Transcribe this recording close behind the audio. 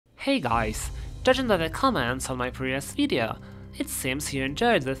Hey guys, judging by the comments on my previous video, it seems you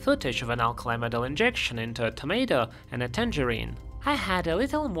enjoyed the footage of an alkali metal injection into a tomato and a tangerine. I had a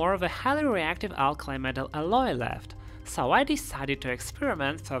little more of a highly reactive alkali metal alloy left, so I decided to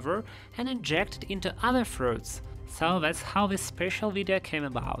experiment further and inject it into other fruits. So that's how this special video came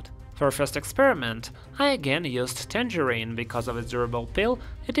about. For our first experiment, I again used tangerine. Because of its durable peel,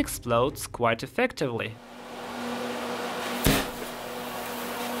 it explodes quite effectively.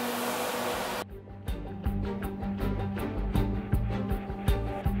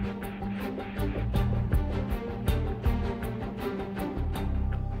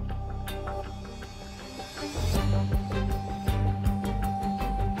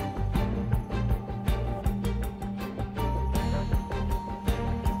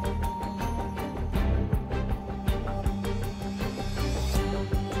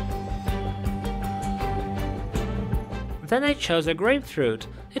 Then I chose a grapefruit.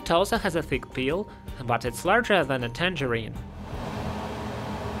 It also has a thick peel, but it's larger than a tangerine.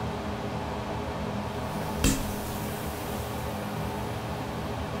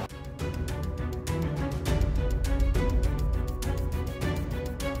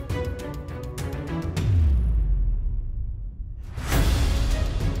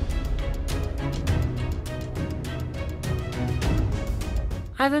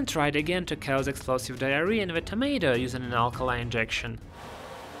 I then tried again to cause explosive diarrhea in the tomato using an alkali injection.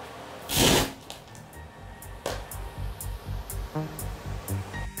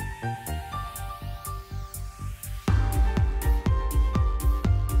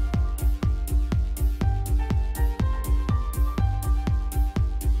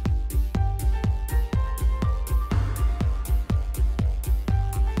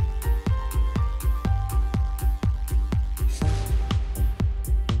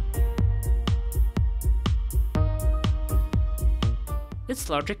 It's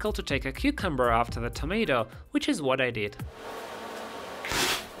logical to take a cucumber after the tomato, which is what I did.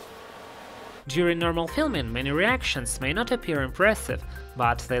 During normal filming, many reactions may not appear impressive,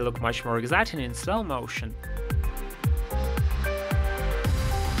 but they look much more exciting in slow motion.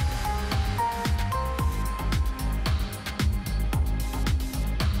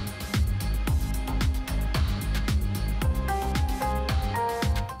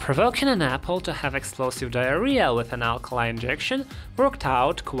 Provoking an apple to have explosive diarrhea with an alkali injection worked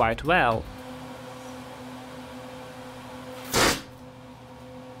out quite well.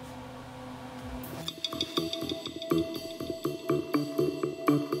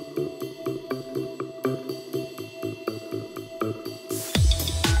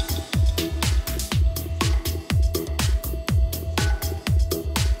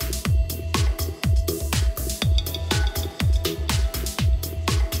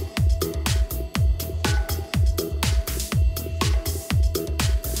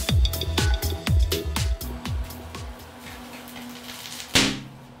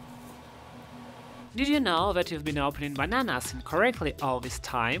 Did you know that you've been opening bananas incorrectly all this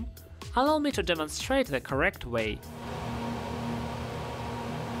time? Allow me to demonstrate the correct way.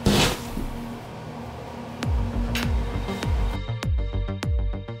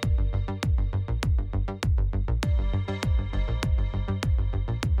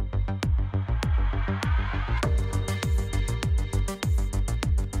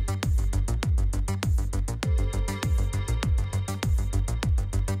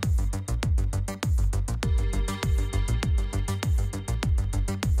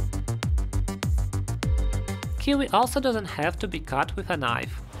 Kiwi also doesn't have to be cut with a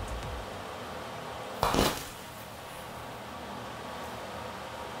knife.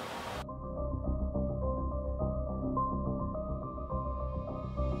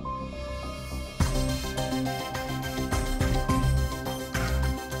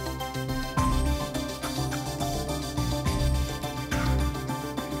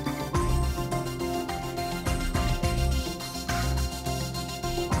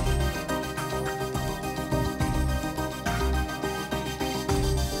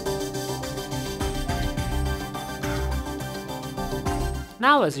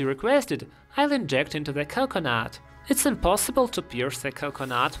 Now, as you requested, I'll inject into the coconut. It's impossible to pierce the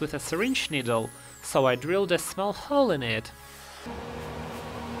coconut with a syringe needle, so I drilled a small hole in it.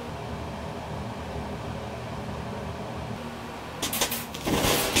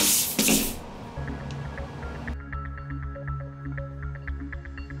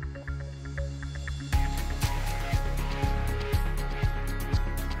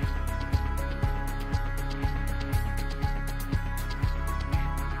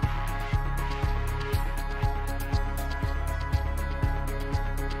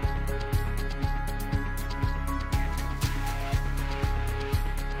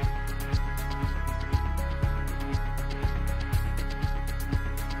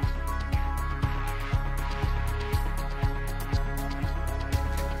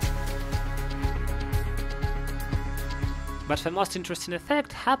 But the most interesting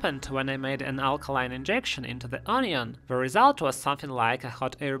effect happened when I made an alkaline injection into the onion. The result was something like a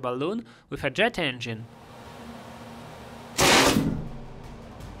hot air balloon with a jet engine.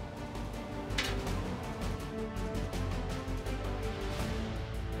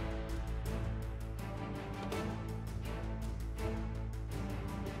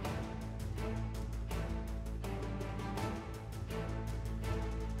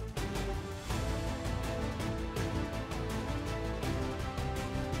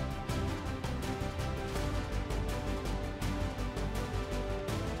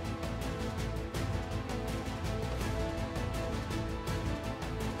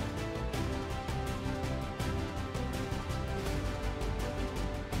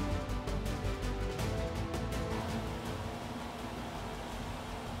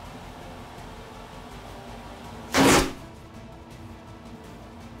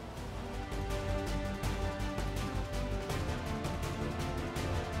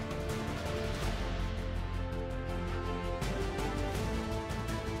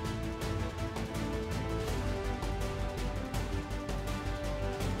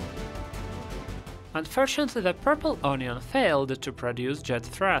 Unfortunately, the purple onion failed to produce jet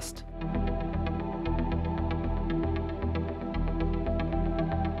thrust.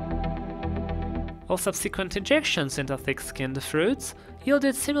 All subsequent injections into thick-skinned fruits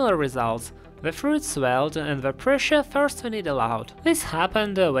yielded similar results. The fruit swelled and the pressure forced the needle out. This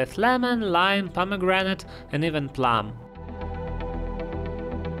happened with lemon, lime, pomegranate and even plum.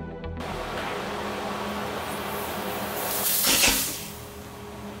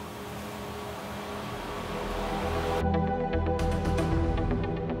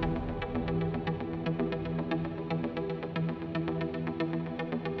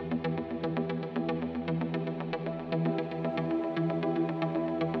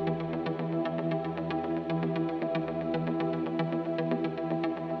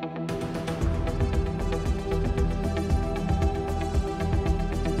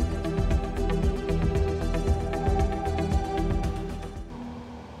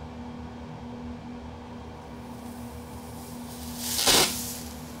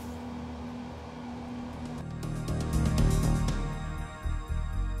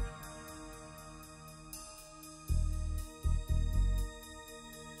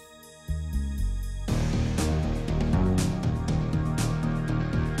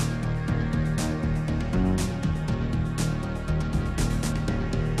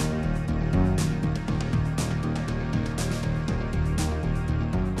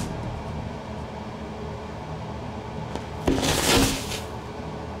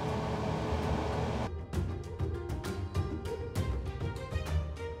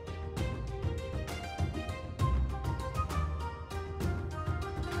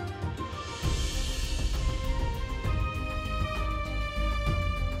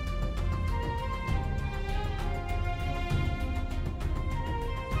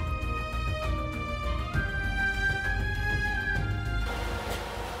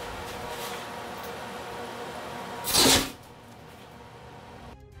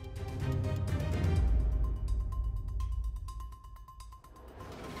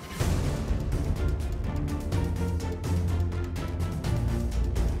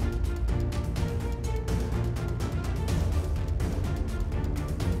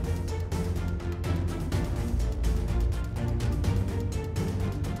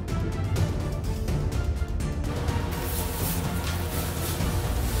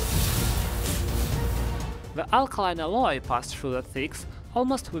 The alkaline alloy passed through the thicks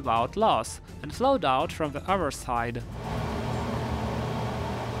almost without loss and flowed out from the other side.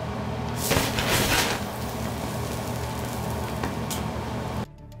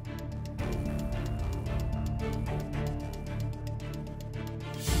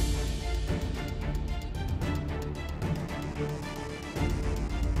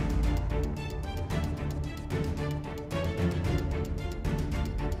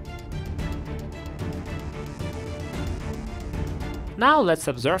 Now let's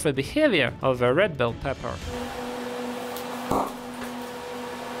observe the behavior of the red bell pepper.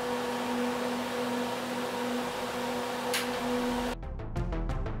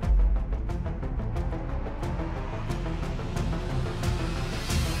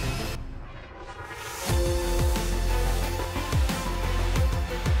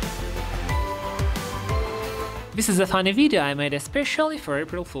 This is a funny video I made especially for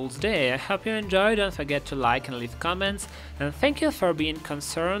April Fool's Day. I hope you enjoyed, don't forget to like and leave comments, and thank you for being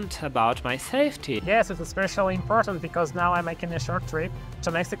concerned about my safety. Yes, it's especially important because now I'm making a short trip to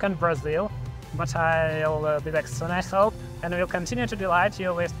Mexico and Brazil, but I'll be back soon I hope, and will continue to delight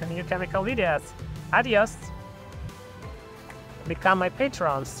you with new chemical videos. Adios! become my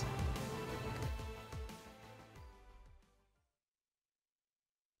patrons.